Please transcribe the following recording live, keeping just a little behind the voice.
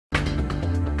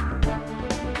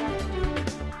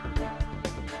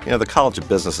You know, the College of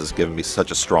Business has given me such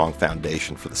a strong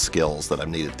foundation for the skills that I've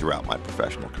needed throughout my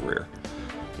professional career.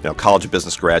 You know, College of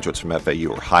Business graduates from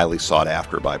FAU are highly sought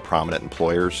after by prominent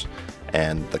employers,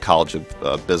 and the College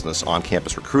of Business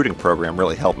on-campus recruiting program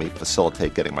really helped me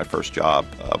facilitate getting my first job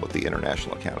with the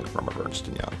international accounting firm of Ernst &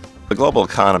 Young. The global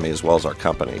economy, as well as our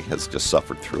company, has just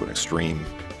suffered through an extreme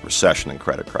recession and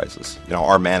credit crisis. You know,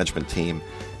 our management team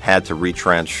had to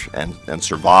retrench and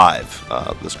survive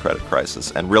this credit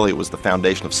crisis, and really it was the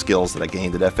foundation of skills that I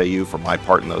gained at FAU for my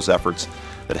part in those efforts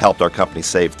that helped our company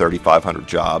save 3,500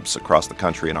 jobs across the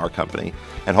country in our company,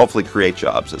 and hopefully create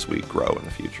jobs as we grow in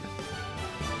the future.